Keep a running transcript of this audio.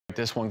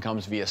This one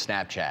comes via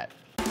Snapchat.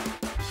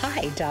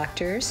 Hi,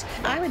 doctors.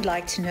 I would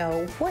like to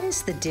know, what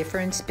is the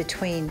difference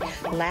between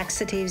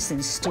laxatives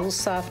and stool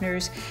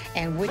softeners,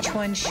 and which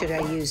one should I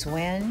use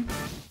when?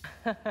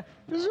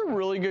 This is a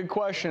really good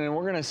question, and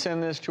we're going to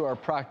send this to our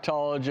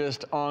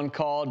proctologist on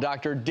call,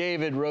 Dr.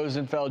 David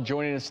Rosenfeld,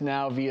 joining us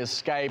now via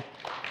Skype.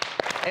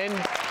 And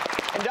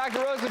Dr.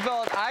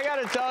 Rosenfeld, I got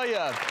to tell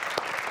you,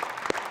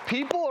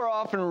 people are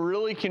often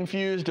really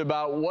confused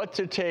about what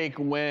to take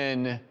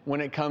when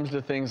it comes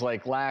to things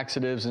like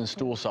laxatives and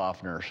stool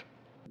softeners.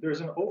 There's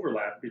an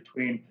overlap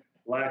between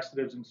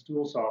laxatives and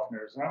stool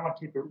softeners, and I want to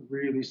keep it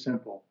really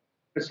simple.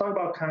 Let's talk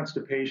about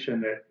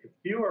constipation. That if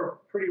you are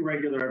pretty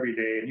regular every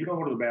day and you don't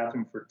go to the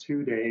bathroom for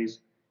 2 days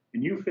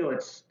and you feel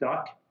it's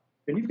stuck,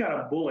 then you've got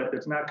a bullet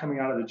that's not coming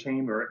out of the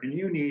chamber and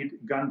you need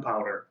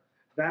gunpowder.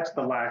 That's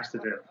the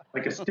laxative,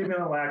 like a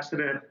stimulant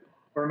laxative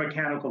or a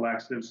mechanical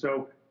laxative.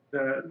 So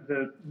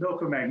the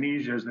milk of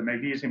magnesia is the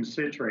magnesium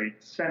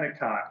citrate,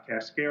 Senecot,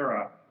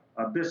 Cascara,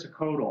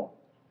 bisacodyl.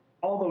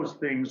 All those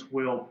things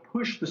will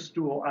push the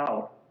stool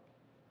out.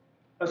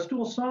 A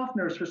stool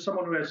softener is for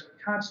someone who has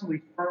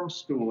constantly firm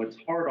stool. It's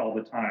hard all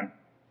the time.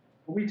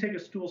 When we take a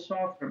stool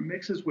softener,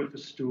 mixes with the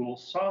stool,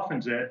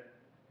 softens it,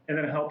 and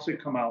then helps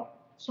it come out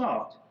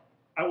soft.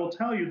 I will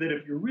tell you that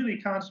if you're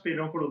really constipated,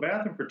 don't go to the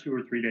bathroom for 2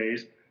 or 3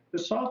 days, the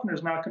softener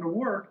is not going to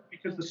work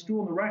because the stool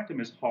in the rectum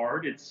is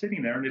hard. It's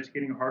sitting there and it's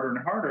getting harder and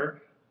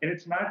harder, and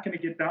it's not going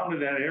to get down to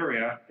that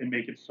area and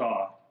make it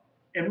soft.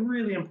 And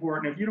really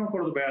important, if you don't go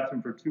to the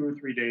bathroom for 2 or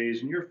 3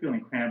 days and you're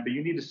feeling crampy,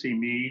 you need to see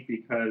me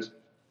because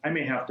I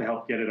may have to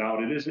help get it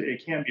out.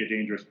 It can be a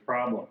dangerous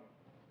problem.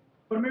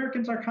 But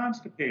Americans are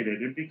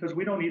constipated, and because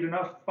we don't eat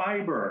enough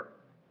fiber.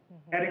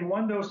 Adding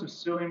 1 dose of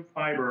psyllium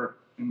fiber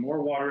and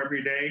more water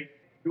every day,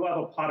 you'll have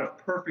a pot of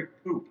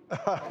perfect poop.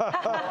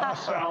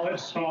 Solid,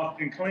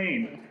 soft, and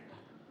clean.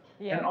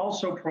 Yeah. And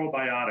also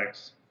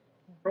probiotics.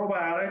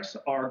 Probiotics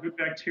are good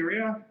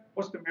bacteria.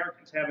 Most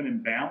Americans have an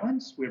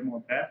imbalance. We have more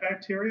bad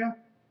bacteria.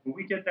 When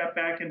we get that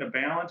back into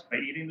balance by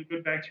eating the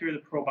good bacteria, the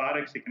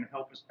probiotics, it can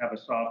help us have a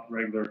soft,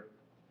 regular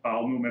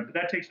bowel movement. But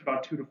that takes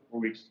about 2 to 4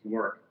 weeks to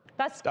work.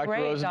 That's Dr.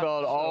 great,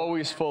 Rosenfeld,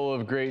 always full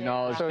of great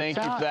knowledge. Thank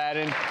you for that.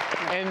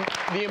 And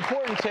the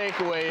important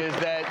takeaway is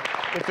that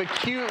if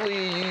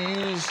acutely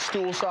you use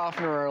stool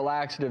softener or a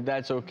laxative,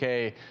 that's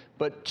okay.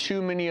 But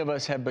too many of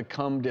us have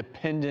become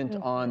dependent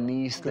on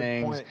these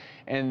things,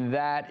 and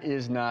that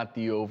is not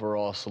the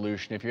overall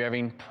solution. If you're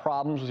having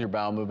problems with your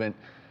bowel movement,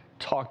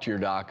 talk to your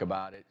doc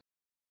about it.